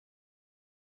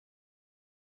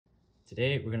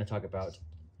Today we're going to talk about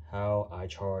how I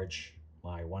charge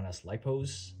my 1S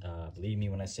Lipos. Believe me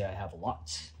when I say I have a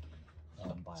lot.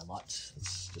 By a lot,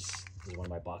 this is one of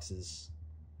my boxes.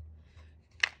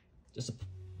 Just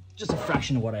a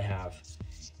fraction of what I have.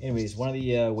 Anyways, one of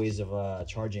the ways of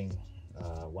charging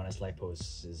 1S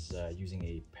Lipos is using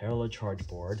a parallel charge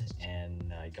board,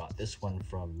 and I got this one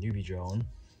from Newbie Drone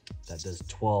that does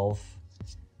 12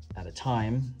 at a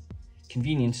time.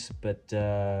 Convenient, but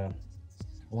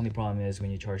only problem is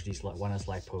when you charge these 1S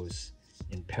Lipos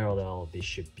in parallel, they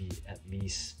should be at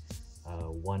least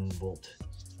 1 volt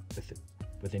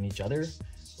within each other,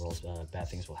 or else bad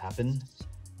things will happen.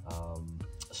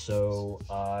 So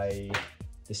I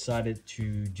decided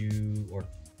to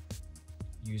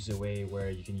use a way where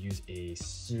you can use a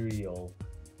serial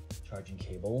charging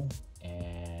cable,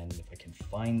 and if I can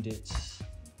find it,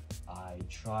 I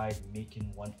tried making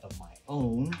one of my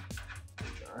own.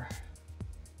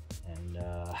 And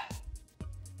I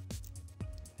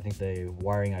think the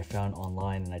wiring I found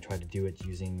online, and I tried to do it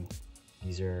using,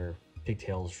 these are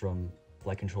pigtails from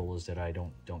flight controllers that I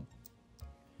don't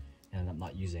and I'm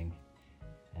not using.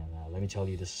 And let me tell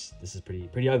you, this is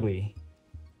pretty ugly.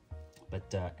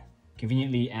 But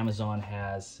conveniently, Amazon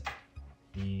has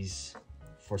these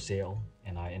for sale,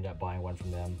 and I ended up buying one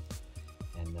from them.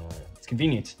 And it's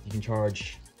convenient. You can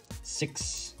charge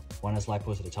 6 1S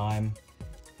Lipos at a time.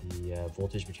 The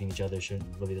voltage between each other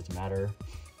really doesn't matter,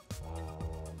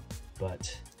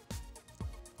 but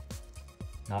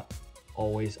not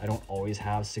always. I don't always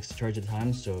have 6 to charge at a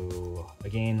time. So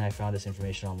again, I found this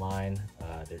information online.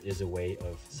 There is a way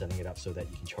of setting it up so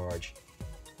that you can charge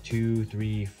 2,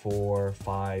 3, 4,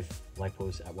 5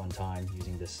 Lipos at one time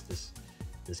using this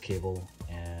cable.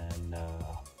 And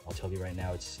I'll tell you right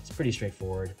now, it's pretty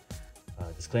straightforward.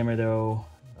 Disclaimer though,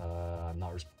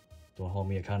 don't hold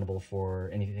me accountable for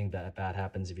anything that bad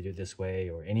happens if you do it this way,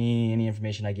 or any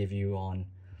information I give you on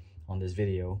this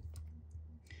video.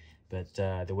 But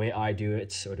the way I do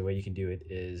it, or the way you can do it,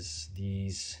 is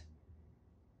these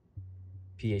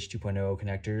PH 2.0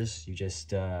 connectors. You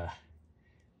just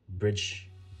bridge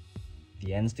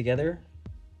the ends together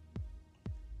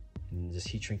and just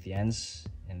heat shrink the ends,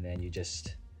 and then you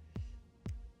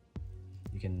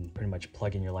can pretty much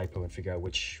plug in your LiPo and figure out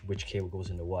which cable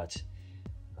goes into what.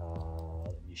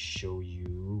 Let me show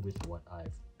you with what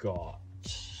I've got.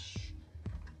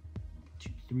 2,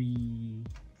 3,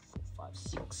 4, 5,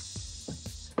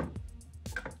 6.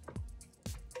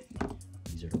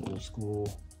 These are old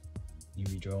school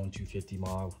Newbie Drone 250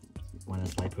 mod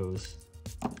 1S Lipos.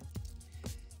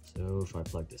 So if I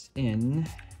plug this in,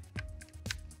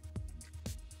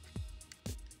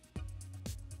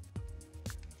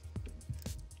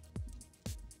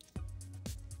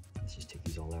 let's just take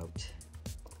these all out.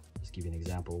 Give you an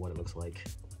example of what it looks like.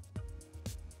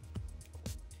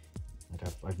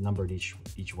 I've numbered each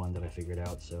one that I figured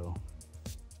out. So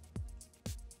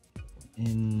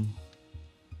in,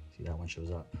 see, that one shows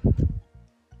up.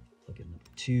 Plug in number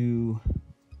 2.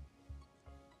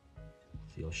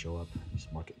 See, it'll show up. Just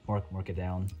mark it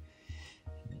down.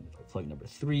 And then if I plug number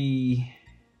 3,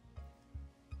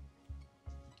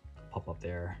 pop up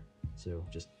there. So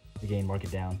just again, mark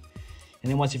it down. And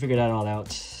then once you figure that all out,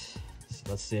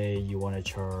 let's say you want to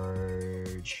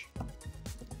charge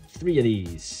 3 of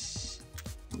these.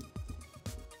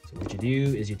 So what you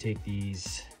do is you take the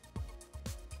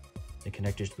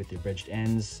connectors with your bridged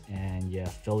ends, and you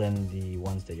fill in the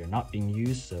ones that you're not being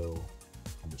used. So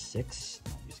number 6,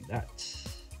 not using that.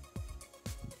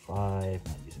 Number 5,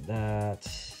 not using that.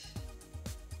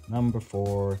 Number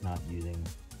 4, not using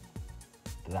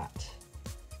that.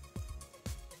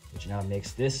 Which now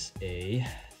makes this a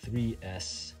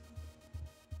 3S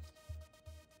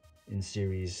in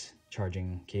series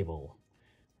charging cable.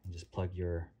 And just plug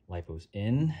your Lipos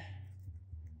in.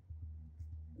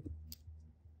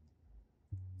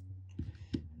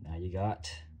 Now you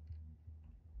got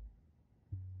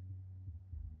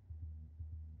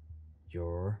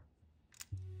your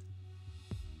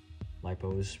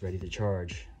Lipos ready to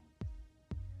charge.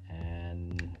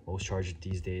 And most chargers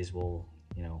these days will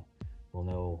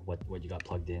know what you got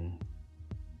plugged in.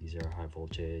 These are high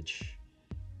voltage,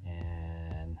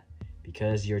 and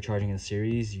because you're charging in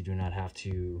series, you do not have to,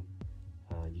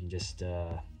 you can just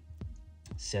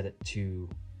set it to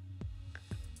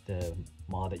the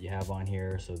mAh that you have on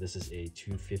here. So this is a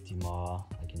 250 mAh.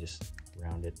 I can just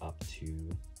round it up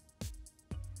to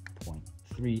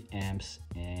 0.3 amps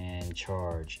and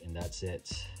charge, and that's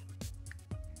it.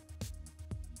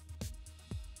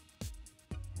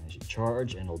 And as you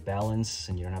charge, and it'll balance,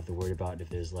 and you don't have to worry about if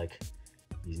there's like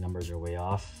these numbers are way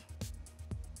off.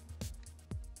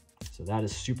 So that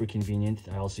is super convenient.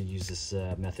 I also use this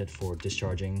method for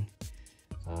discharging.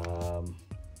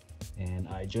 And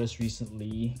I just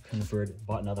recently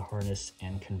bought another harness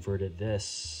and converted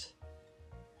this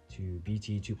to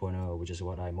BT 2.0, which is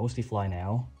what I mostly fly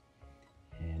now.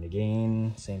 And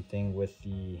again, same thing with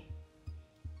the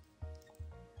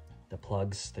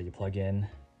plugs that you plug in.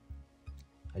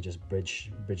 I just bridge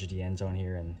the ends on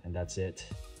here, and that's it.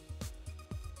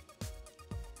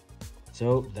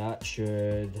 So that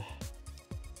should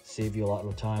save you a lot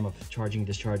of time of charging,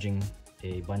 discharging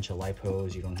a bunch of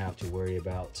lipos. You don't have to worry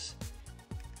about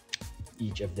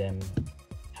each of them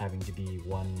having to be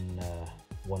one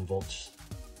volt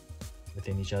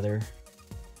within each other.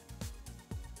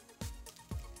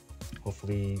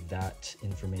 Hopefully that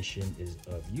information is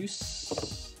of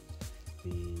use.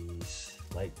 Please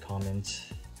like, comment,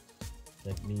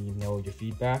 let me know your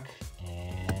feedback,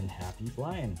 and happy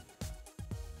flying.